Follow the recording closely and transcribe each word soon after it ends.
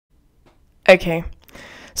Okay,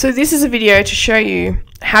 so this is a video to show you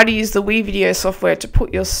how to use the wevideo software to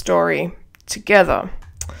put your story together.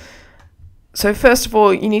 So first of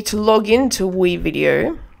all, you need to log into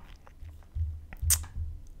wevideo.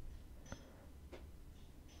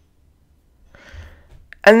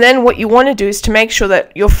 And then what you want to do is to make sure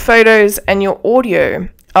that your photos and your audio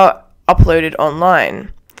are uploaded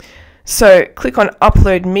online. So click on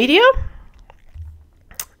Upload Media.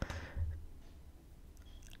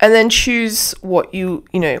 And then choose what you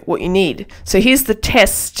need. So here's the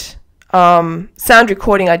test sound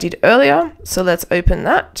recording I did earlier. So let's open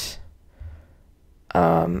that.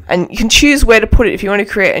 And you can choose where to put it if you want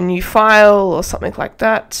to create a new file or something like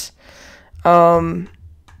that.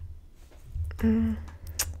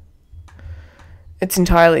 It's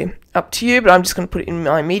entirely up to you, but I'm just going to put it in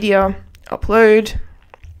my media, upload.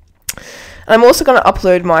 And I'm also going to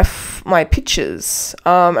upload my pictures.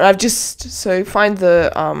 And I've just, so find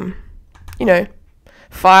the,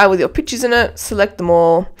 file with your pictures in it, select them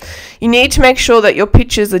all. You need to make sure that your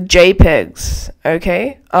pictures are JPEGs,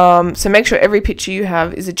 okay? So make sure every picture you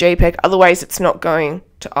have is a JPEG, otherwise it's not going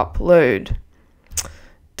to upload.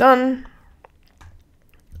 Done.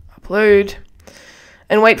 Upload.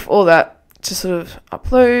 And wait for all that to sort of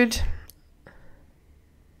upload.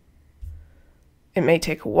 It may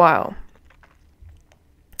take a while.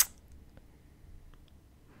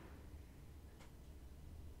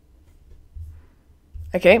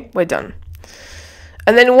 Okay, we're done.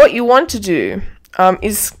 And then what you want to do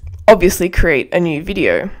is obviously create a new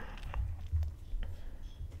video.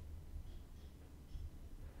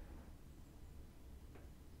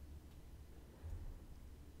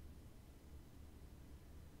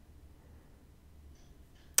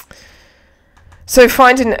 So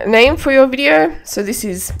find a name for your video. So this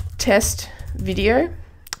is test video.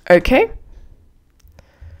 Okay.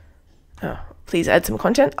 Oh, please add some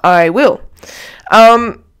content. I will.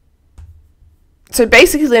 So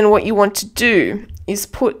basically then what you want to do is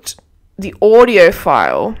put the audio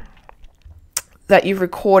file that you've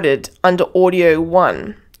recorded under audio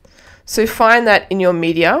 1. So find that in your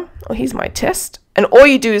media. Oh, here's my test. And all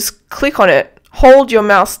you do is click on it, hold your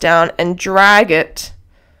mouse down and drag it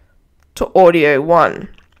to audio 1.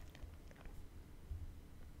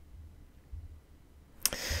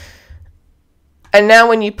 And now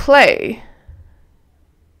when you play,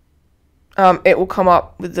 it will come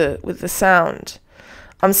up with the sound.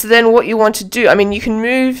 So then what you want to do, you can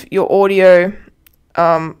move your audio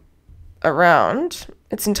around.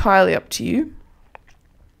 It's entirely up to you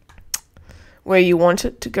where you want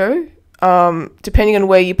it to go, depending on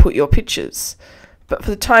where you put your pictures. But for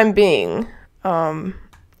the time being, I'm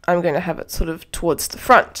going to have it sort of towards the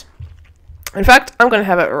front. In fact, I'm going to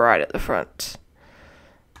have it right at the front.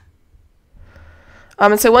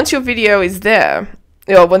 And so once your video is there,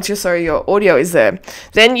 your audio is there,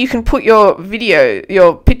 then you can put your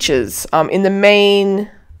pictures in the main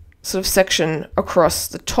sort of section across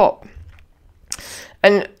the top.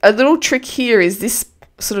 And a little trick here is this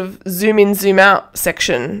sort of zoom in, zoom out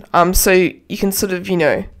section, so you can sort of,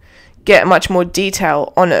 get much more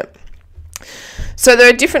detail on it. So there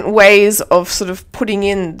are different ways of sort of putting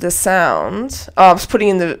in the sound, putting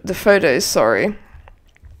in the photos, sorry.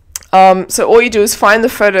 So all you do is find the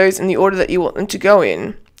photos in the order that you want them to go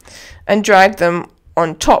in and drag them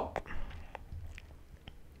on top.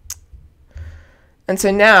 And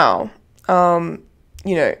so now,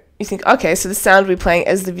 you think, okay, so the sound will be playing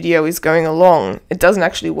as the video is going along. It doesn't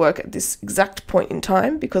actually work at this exact point in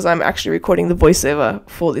time because I'm actually recording the voiceover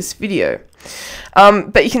for this video.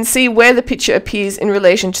 But you can see where the picture appears in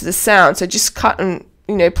relation to the sound. So just cut and,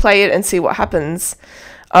 play it and see what happens.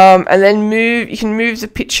 And then you can move the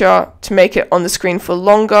picture to make it on the screen for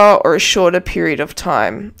longer or a shorter period of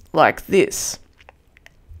time, like this.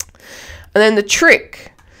 And then the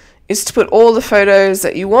trick is to put all the photos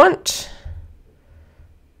that you want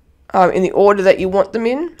in the order that you want them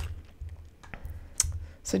in.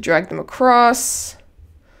 So drag them across,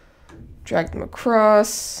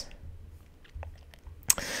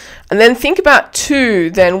 and then think about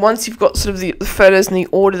once you've got sort of the photos in the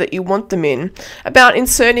order that you want them in, about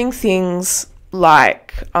inserting things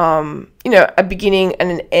like, a beginning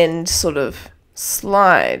and an end sort of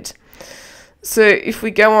slide. So if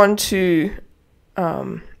we go on to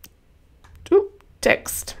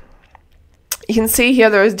text, you can see here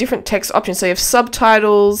there is different text options. So you have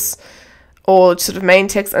subtitles or sort of main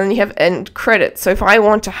text, and then you have end credits. So if I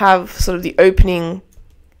want to have sort of the opening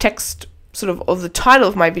text sort of the title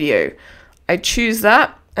of my video, I choose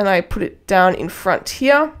that and I put it down in front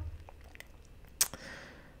here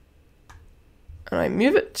and I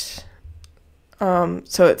move it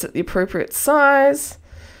so it's at the appropriate size,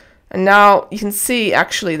 And now you can see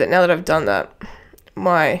actually that now that I've done that,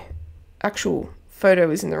 my actual photo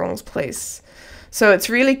is in the wrong place. So it's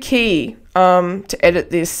really key to edit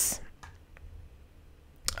this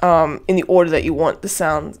in the order that you want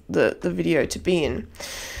the video to be in.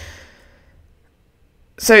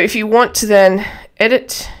 So if you want to then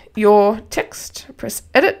edit your text, press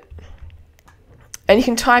edit, and you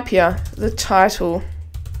can type here the title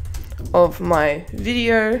of my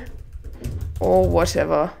video or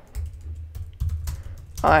whatever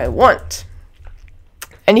I want.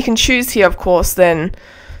 And you can choose here, of course, then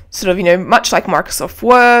sort of, much like Microsoft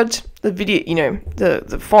Word, the video,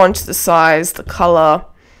 the font, the size, the color,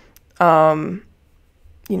 do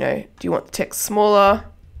you want the text smaller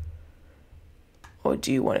or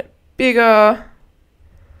do you want it bigger?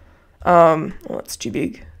 Well, it's too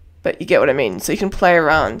big, but you get what I mean. So you can play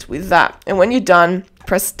around with that. And when you're done,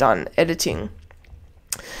 press done editing.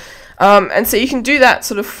 And so you can do that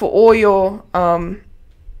sort of for all your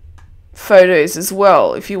photos as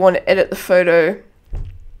well. If you want to edit the photo,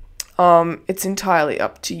 it's entirely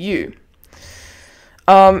up to you.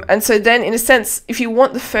 And so then, in a sense, if you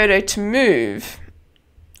want the photo to move,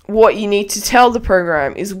 what you need to tell the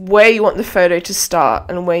program is where you want the photo to start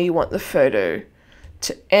and where you want the photo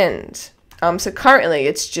to end. So currently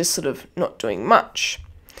it's just sort of not doing much.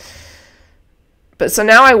 But so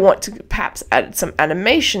now I want to perhaps add some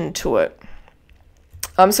animation to it.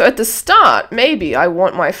 So at the start, maybe I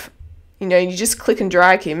want my, you just click and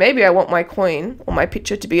drag here. Maybe I want my coin or my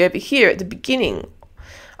picture to be over here at the beginning.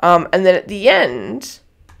 And then at the end,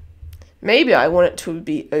 maybe I want it to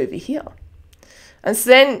be over here. And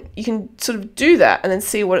so then you can sort of do that and then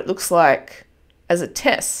see what it looks like as a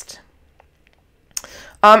test.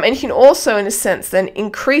 And you can also, in a sense, then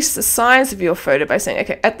increase the size of your photo by saying,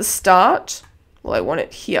 okay, at the start, well, I want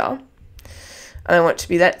it here, and I want it to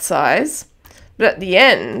be that size. But at the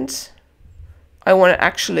end, I want it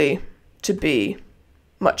actually to be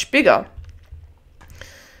much bigger.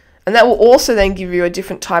 And that will also then give you a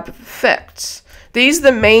different type of effect. These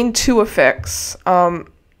are the main two effects, and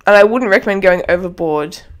I wouldn't recommend going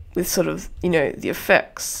overboard with sort of, the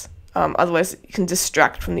effects. Otherwise, you can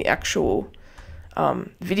distract from the actual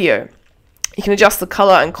video. You can adjust the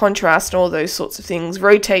color and contrast and all those sorts of things.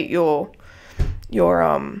 Rotate your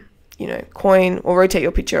coin or rotate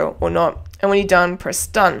your picture or not. And when you're done, press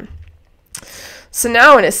done. So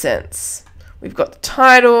now, in a sense, we've got the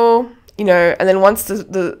title, and then once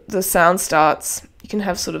the sound starts, you can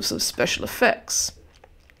have sort of special effects.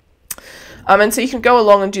 And so you can go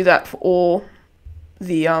along and do that for all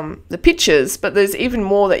the pictures, but there's even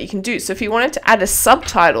more that you can do. So if you wanted to add a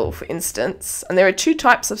subtitle, for instance, and there are two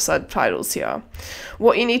types of subtitles here,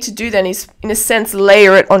 what you need to do then is, in a sense,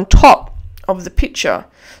 layer it on top of the picture.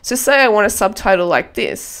 So say I want a subtitle like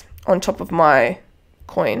this on top of my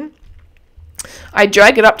coin. I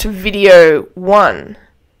drag it up to video 1.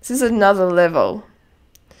 This is another level.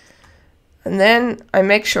 And then I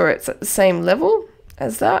make sure it's at the same level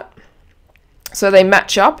as that, so they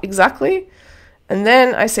match up exactly. And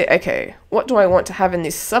then I say, okay, what do I want to have in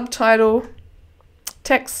this subtitle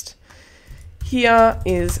text? Here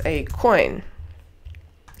is a coin.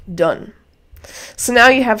 Done. So now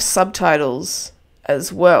you have subtitles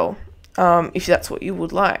as well, if that's what you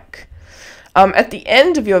would like. At the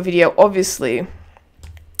end of your video, obviously,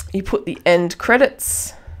 you put the end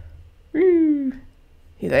credits. Here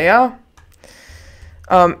they are.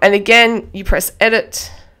 And again, you press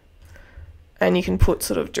edit, and you can put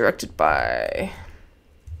sort of directed by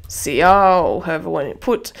CR or however one you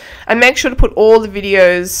put, and make sure to put all the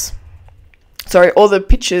videos, all the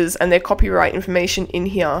pictures and their copyright information in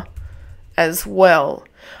here as well.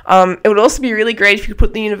 It would also be really great if you could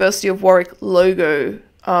put the University of Warwick logo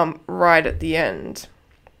right at the end.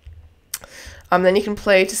 Then you can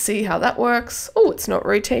play to see how that works. Oh, it's not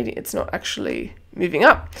rotating. It's not actually moving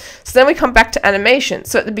up. So then we come back to animation.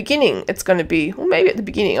 So at the beginning, it's going to be, well, maybe at the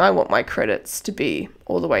beginning, I want my credits to be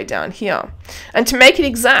all the way down here. And to make it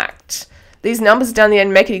exact, these numbers down the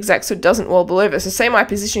end make it exact so it doesn't wobble over. So say my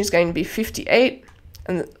position is going to be 58,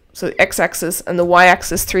 and so the x-axis, and the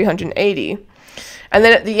y-axis 380. And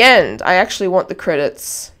then at the end, I actually want the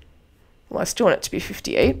credits, well, I still want it to be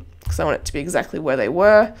 58, because I want it to be exactly where they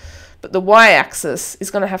were. But the y-axis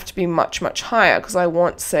is going to have to be much, much higher, because I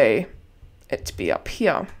want, say, it to be up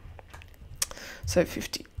here. So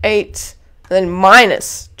 58, and then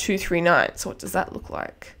minus 239. So what does that look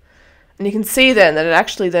like? And you can see then that it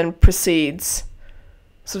actually then proceeds,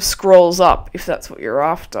 sort of scrolls up, if that's what you're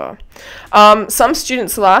after. Some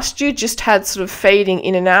students last year just had sort of fading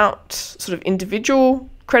in and out, sort of individual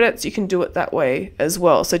credits. You can do it that way as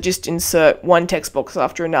well. So just insert one text box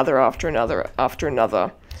after another, after another, after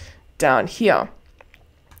another, down here.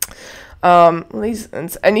 And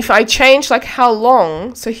if I change like how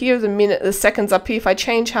long, so here the seconds up here, if I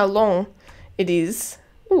change how long it is,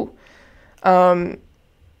 you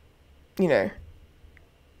know,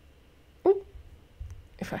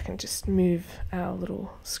 if I can just move our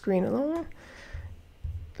little screen along.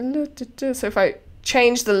 So if I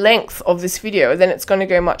change the length of this video, then it's going to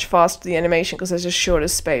go much faster, the animation, because there's just shorter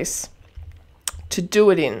space to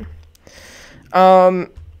do it in.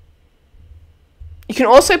 You can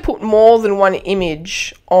also put more than one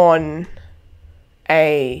image on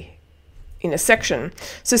in a section.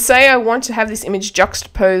 So say I want to have this image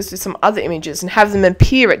juxtaposed with some other images and have them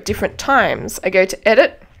appear at different times. I go to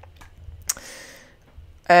edit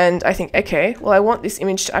and I think, okay, well, I want this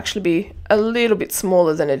image to actually be a little bit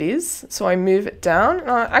smaller than it is. So I move it down, and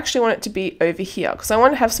I actually want it to be over here because I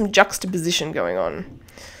want to have some juxtaposition going on.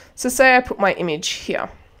 So say I put my image here.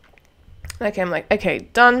 Okay, I'm like, okay,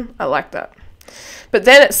 done. I like that. But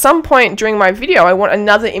then at some point during my video, I want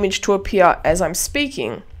another image to appear as I'm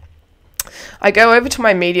speaking. I go over to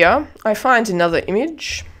my media, I find another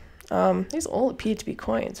image. These all appear to be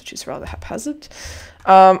coins, which is rather haphazard.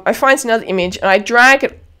 I find another image and I drag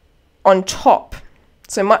it on top.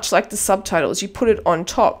 So much like the subtitles, you put it on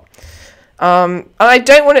top. And I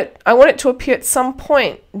don't want it, I want it to appear at some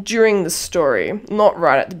point during the story, not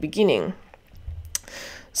right at the beginning.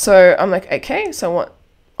 So I'm like, okay, so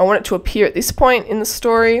I want it to appear at this point in the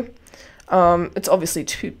story. It's obviously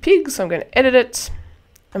too big, so I'm going to edit it.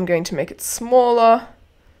 I'm going to make it smaller.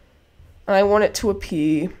 And I want it to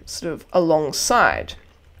appear sort of alongside.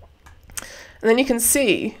 And then you can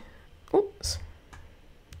see, oops,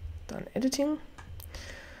 done editing.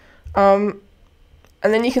 And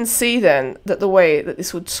then you can see then that the way that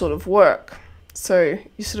this would sort of work. So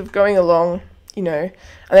you're sort of going along, you know,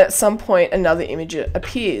 and at some point another image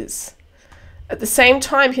appears. At the same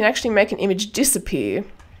time, you can actually make an image disappear,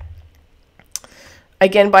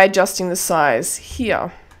 again by adjusting the size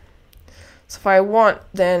here. So if I want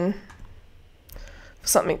then for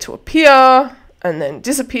something to appear and then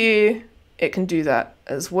disappear, it can do that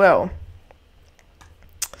as well.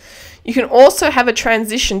 You can also have a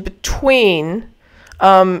transition between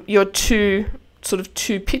your two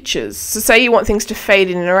pictures. So say you want things to fade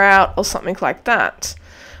in or out or something like that.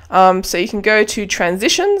 So you can go to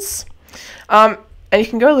transitions. And you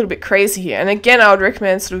can go a little bit crazy here. And again, I would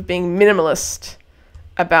recommend sort of being minimalist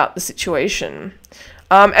about the situation.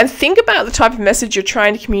 And think about the type of message you're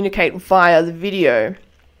trying to communicate via the video.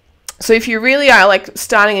 So if you really are like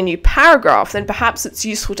starting a new paragraph, then perhaps it's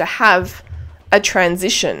useful to have a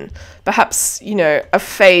transition. Perhaps, you know, a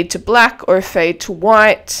fade to black or a fade to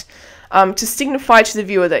white, to signify to the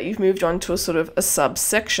viewer that you've moved on to a sort of a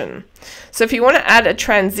subsection. So if you want to add a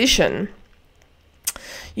transition,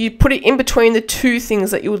 you put it in between the two things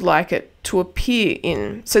that you would like it to appear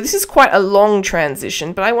in. So this is quite a long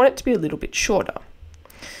transition, but I want it to be a little bit shorter.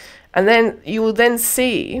 And then you will then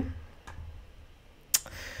see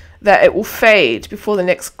that it will fade before the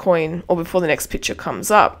next coin or before the next picture comes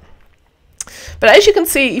up. But as you can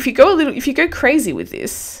see, if you go crazy with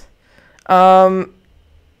this, it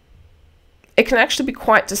can actually be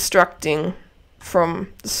quite distracting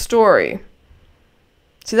from the story.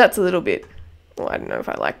 So that's a little bit, well, I don't know if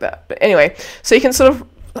I like that. But anyway, so you can sort of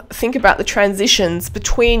think about the transitions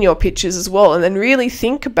between your pictures as well, and then really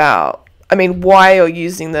think about, I mean, why you're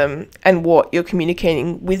using them and what you're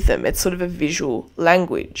communicating with them. It's sort of a visual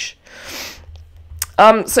language.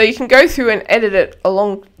 So you can go through and edit it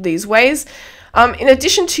along these ways. In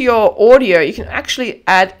addition to your audio, you can actually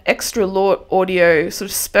add extra audio sort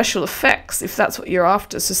of special effects if that's what you're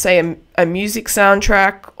after. So say a music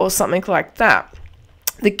soundtrack or something like that.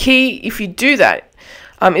 The key, if you do that,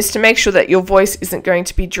 is to make sure that your voice isn't going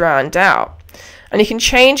to be drowned out. And you can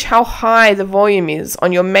change how high the volume is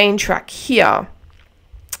on your main track here.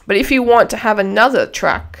 But if you want to have another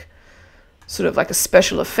track, sort of like a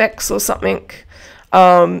special effects or something,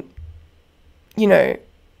 you know,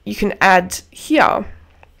 you can add here.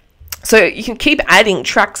 So you can keep adding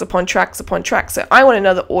tracks upon tracks upon tracks. So I want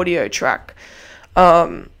another audio track,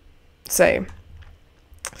 say.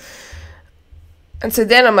 And so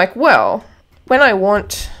then I'm like, well, when I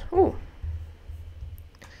want, you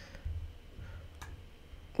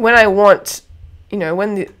know,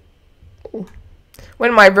 when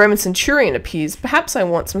my Roman centurion appears, perhaps I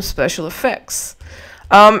want some special effects.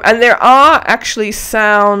 And there are actually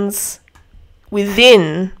sounds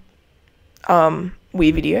within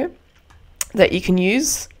wevideo that you can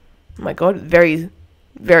use. Oh my God,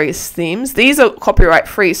 various themes. These are copyright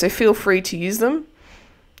free, so feel free to use them.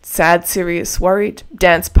 Sad, serious, worried,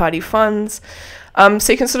 dance party funs.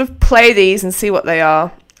 So you can sort of play these and see what they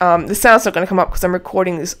are. the sound's not going to come up because I'm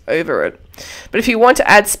recording this over it. But if you want to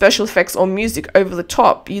add special effects or music over the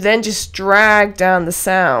top, you then just drag down the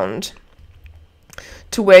sound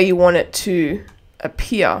to where you want it to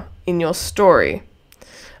appear in your story.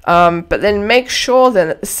 But then make sure then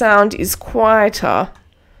that the sound is quieter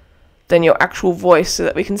than your actual voice so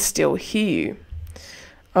that we can still hear you.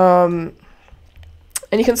 And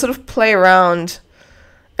you can sort of play around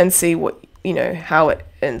and see what, how it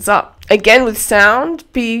ends up. Again, with sound,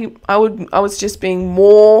 I was just being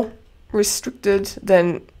more restricted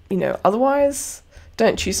than, otherwise.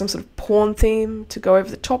 Don't choose some sort of porn theme to go over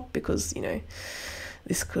the top because,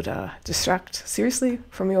 this could distract seriously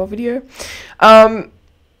from your video.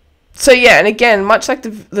 So yeah, and again, much like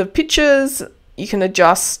the pictures, you can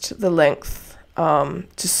adjust the length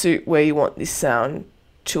to suit where you want this sound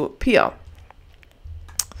to appear.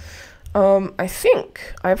 I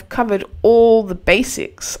think I've covered all the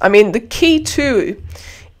basics. I mean, the key too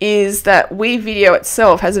is that wevideo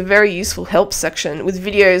itself has a very useful help section with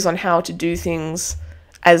videos on how to do things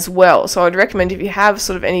as well. So I'd recommend, if you have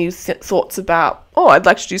sort of any thoughts about, I'd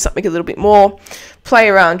like to do something a little bit more, play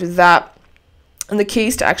around with that. And the key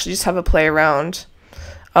is to actually just have a play around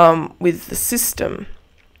with the system.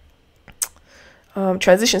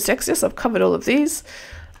 Transition text, yes, I've covered all of these.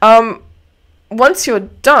 Once you're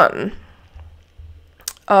done,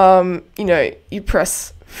 you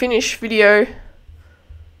press finish video,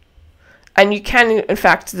 and you can in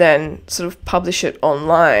fact then sort of publish it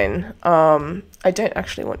online. I don't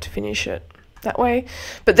actually want to finish it that way,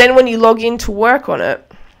 but then when you log in to work on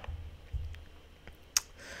it,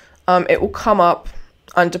 it will come up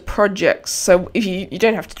under projects. So if you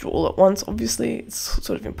don't have to do it all at once, obviously it's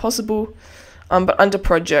sort of impossible, but under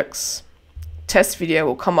projects, test video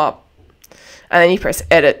will come up, and then you press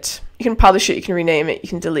edit. You can publish it, you can rename it, you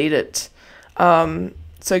can delete it.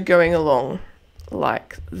 So going along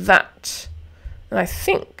like that. And I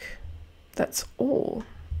think that's all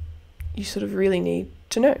you sort of really need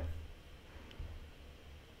to know.